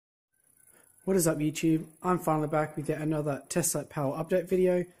What is up, YouTube? I'm finally back with yet another Tesla Power update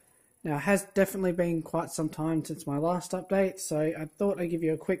video. Now, it has definitely been quite some time since my last update, so I thought I'd give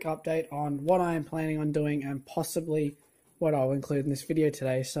you a quick update on what I am planning on doing and possibly what I'll include in this video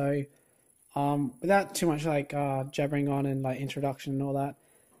today. So, without too much jabbering on and introduction and all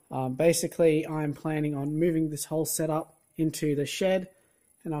that, basically I'm planning on moving this whole setup into the shed,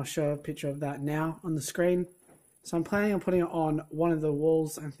 and I'll show a picture of that now on the screen. So I'm planning on putting it on one of the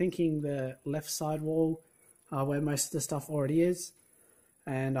walls. I'm thinking the left side wall where most of the stuff already is.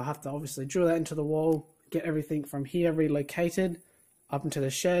 And I'll have to obviously drill that into the wall, get everything from here relocated up into the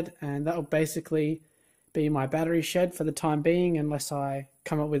shed. And that will basically be my battery shed for the time being, unless I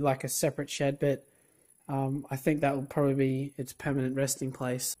come up with a separate shed. But I think that will probably be its permanent resting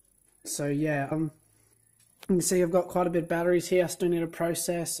place. So yeah, you can see I've got quite a bit of batteries here I still need to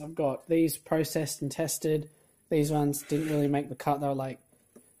process. I've got these processed and tested. These ones didn't really make the cut. They were like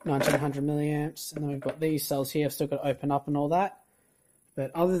 1900 milliamps. And then we've got these cells here. I've still got to open up and all that.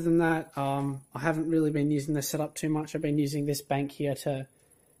 But other than that, I haven't really been using the setup too much. I've been using this bank here to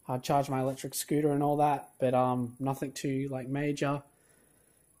charge my electric scooter and all that. But nothing too major.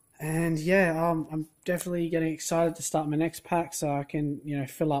 And yeah, I'm definitely getting excited to start my next pack so I can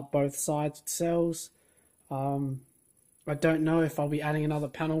fill up both sides with cells. I don't know if I'll be adding another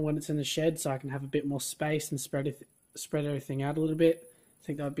panel when it's in the shed so I can have a bit more space and spread everything out a little bit. I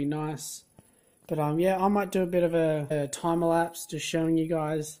think that would be nice. But yeah, I might do a bit of a timer lapse just showing you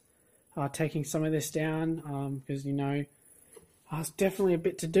guys taking some of this down because it's definitely a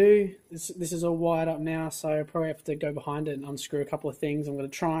bit to do. This is all wired up now, so I probably have to go behind it and unscrew a couple of things. I'm going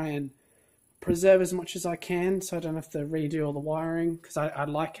to try and preserve as much as I can so I don't have to redo all the wiring, because I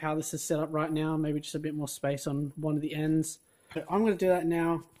like how this is set up right now. Maybe just a bit more space on one of the ends. But I'm going to do that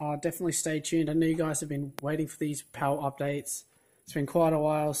now. Definitely stay tuned. I know you guys have been waiting for these power updates. It's been quite a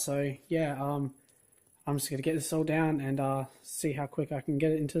while, so yeah, I'm just going to get this all down and see how quick I can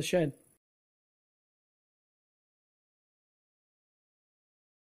get it into the shed.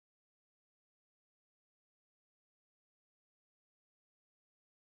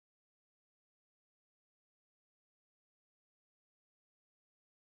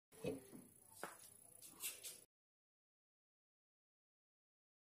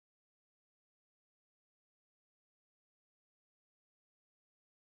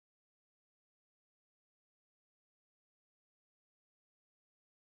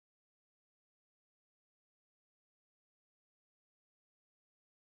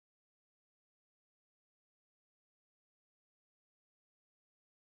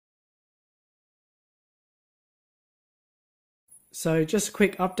 So just a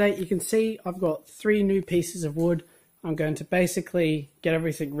quick update, you can see I've got 3 new pieces of wood. I'm going to basically get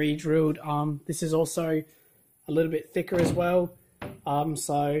everything re-drilled. This is also a little bit thicker as well,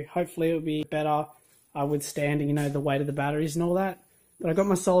 so hopefully it'll be better withstanding the weight of the batteries and all that. But I got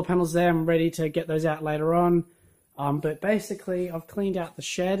my solar panels there. I'm ready to get those out later on. But basically I've cleaned out the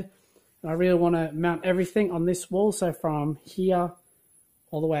shed and I really want to mount everything on this wall, so from here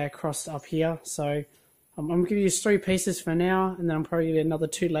all the way across up here. So I'm going to use 3 pieces for now, and then I'm probably going to get another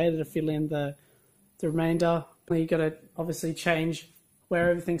 2 later to fill in the remainder. You've got to obviously change where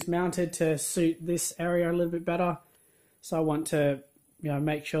everything's mounted to suit this area a little bit better. So I want to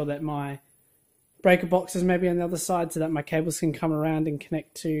make sure that my breaker box is maybe on the other side so that my cables can come around and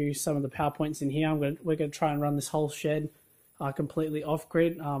connect to some of the power points in here. We're going to try and run this whole shed completely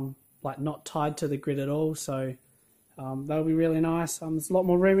off-grid, not tied to the grid at all. So that'll be really nice. There's a lot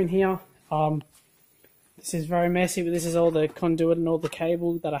more room in here. This is very messy, but this is all the conduit and all the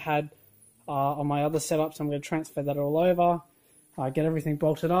cable that I had on my other setups. I'm going to transfer that all over, get everything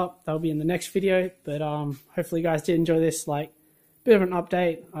bolted up. That'll be in the next video, but hopefully you guys did enjoy this bit of an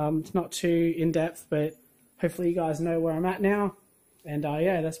update. It's not too in-depth, but hopefully you guys know where I'm at now. And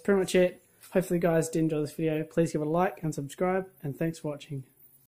yeah, that's pretty much it. Hopefully you guys did enjoy this video. Please give it a like and subscribe, and thanks for watching.